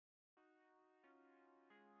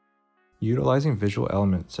Utilizing visual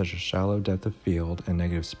elements such as shallow depth of field and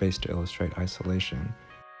negative space to illustrate isolation,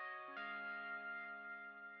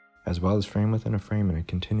 as well as frame within a frame and a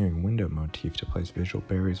continuing window motif to place visual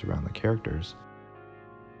barriers around the characters,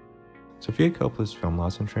 Sofia Coppola's film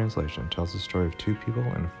Lost in Translation tells the story of two people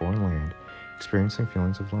in a foreign land experiencing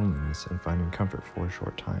feelings of loneliness and finding comfort for a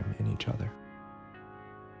short time in each other.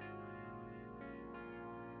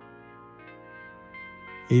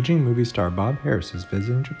 Aging movie star Bob Harris is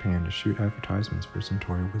visiting Japan to shoot advertisements for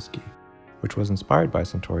Suntory whiskey, which was inspired by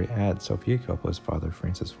Suntory ads Sofia Coppola's father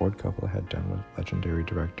Francis Ford Coppola had done with legendary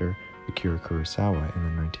director Akira Kurosawa in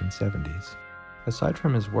the 1970s. Aside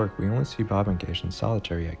from his work, we only see Bob engaged in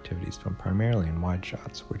solitary activities filmed primarily in wide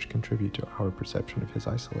shots, which contribute to our perception of his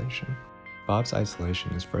isolation. Bob's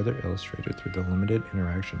isolation is further illustrated through the limited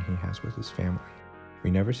interaction he has with his family. We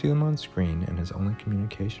never see them on screen, and his only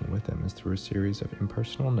communication with them is through a series of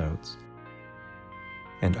impersonal notes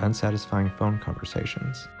and unsatisfying phone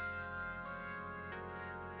conversations.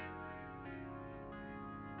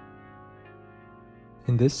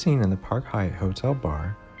 In this scene in the Park Hyatt Hotel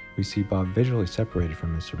bar, we see Bob visually separated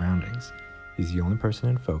from his surroundings. He's the only person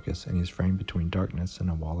in focus, and he's framed between darkness and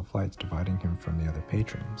a wall of lights dividing him from the other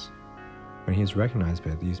patrons. When he is recognized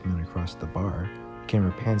by these men across the bar, the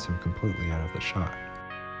camera pans him completely out of the shot.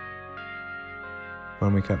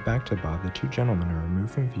 When we cut back to Bob, the two gentlemen are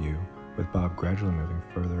removed from view, with Bob gradually moving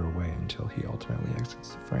further away until he ultimately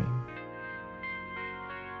exits the frame.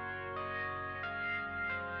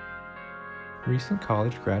 Recent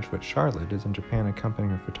college graduate Charlotte is in Japan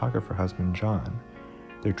accompanying her photographer husband John.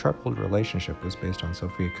 Their troubled relationship was based on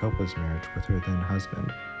Sofia Coppola's marriage with her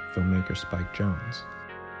then-husband, filmmaker Spike Jonze.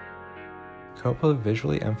 Coppola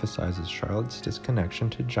visually emphasizes Charlotte's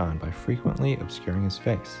disconnection to John by frequently obscuring his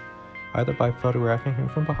face, either by photographing him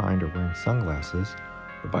from behind or wearing sunglasses,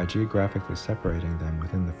 or by geographically separating them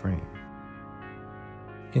within the frame.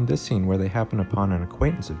 In this scene, where they happen upon an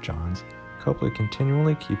acquaintance of John's, Coppola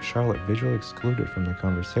continually keeps Charlotte visually excluded from the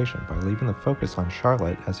conversation by leaving the focus on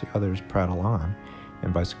Charlotte as the others prattle on,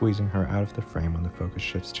 and by squeezing her out of the frame when the focus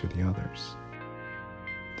shifts to the others.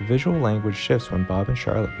 The visual language shifts when Bob and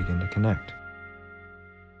Charlotte begin to connect.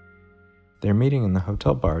 Their meeting in the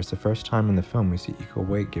hotel bar is the first time in the film we see equal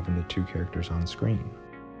weight given to two characters on screen.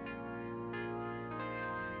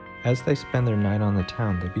 As they spend their night on the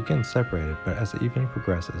town, they begin separated, but as the evening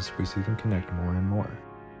progresses, we see them connect more and more.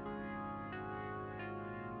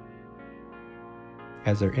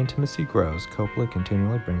 As their intimacy grows, Coppola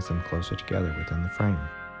continually brings them closer together within the frame.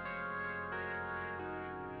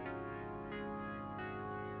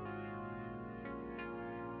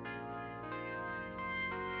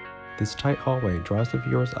 This tight hallway draws the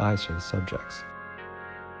viewer's eyes to the subjects,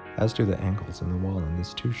 as do the angles in the wall in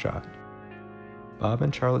this two-shot. Bob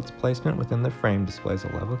and Charlotte's placement within the frame displays a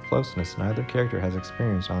level of closeness neither character has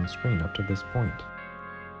experienced on screen up to this point.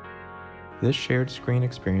 This shared screen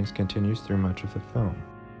experience continues through much of the film.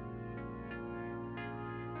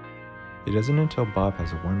 It isn't until Bob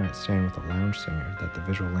has a one-night stand with a lounge singer that the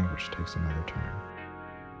visual language takes another turn.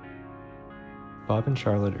 Bob and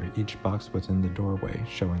Charlotte are each boxed within the doorway,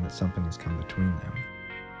 showing that something has come between them.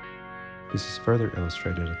 This is further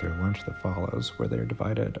illustrated at their lunch that follows, where they are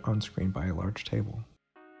divided on screen by a large table.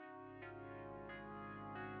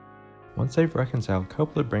 Once they've reconciled,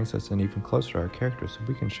 Coppola brings us in even closer to our characters so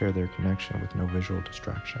we can share their connection with no visual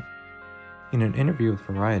distraction. In an interview with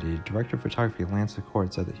Variety, director of photography Lance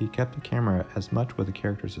Acord said that he kept the camera as much with the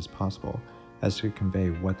characters as possible, as to convey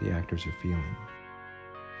what the actors are feeling.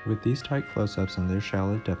 With these tight close-ups and their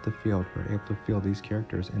shallow depth of field, we're able to feel these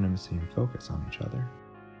characters' intimacy and focus on each other.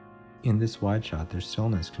 In this wide shot, their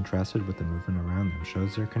stillness contrasted with the movement around them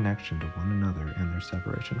shows their connection to one another and their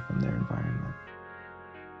separation from their environment.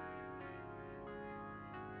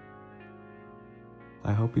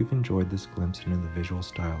 I hope you've enjoyed this glimpse into the visual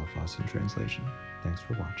style of Lost in Translation. Thanks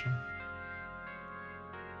for watching.